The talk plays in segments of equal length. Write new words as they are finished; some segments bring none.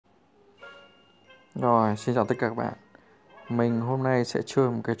Rồi, xin chào tất cả các bạn. Mình hôm nay sẽ chơi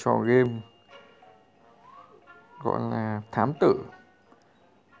một cái trò game gọi là thám tử.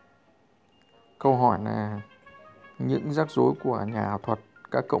 Câu hỏi là những rắc rối của nhà ảo thuật,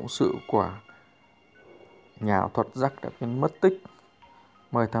 các cộng sự của nhà ảo thuật Jack đã biến mất tích.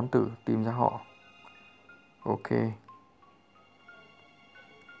 Mời thám tử tìm ra họ. Ok.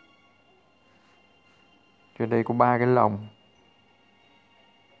 Trên đây có 3 cái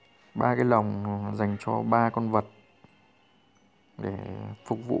lồng dành cho 3 con vật để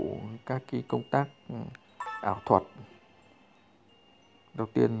phục vụ các cái công tác ảo thuật. Đầu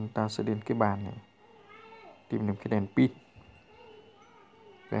tiên ta sẽ đến cái bàn này, tìm được cái đèn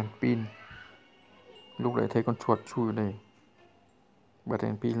pin. Lúc đấy thấy con chuột chui ở đây, bật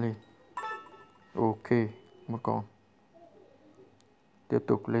đèn pin lên. Ok, một con. Tiếp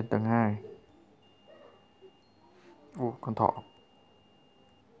tục lên tầng 2. Con thỏ.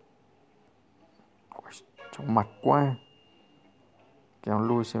 Ôi, trong mặt quá. Kéo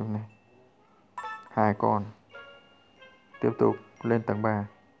lui xem này. 2 con. Tiếp tục lên tầng 3.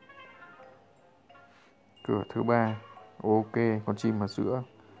 Cửa thứ 3. Ok, con chim ở giữa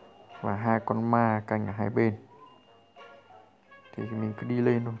và 2 con ma canh ở hai bên. Thì mình cứ đi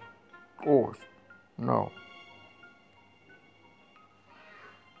lên thôi. Oh no.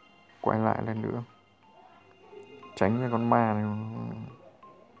 Quay lại lần nữa, tránh cho con ma này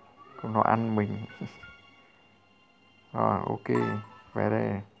không nó ăn mình. Rồi ok, về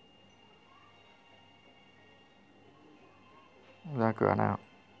đây. Ra cửa nào.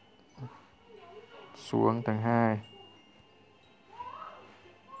 Xuống tầng 2.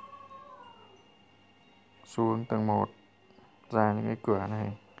 Xuống tầng 1. Ra những cái cửa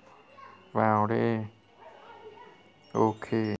này. Vào đây. Ok.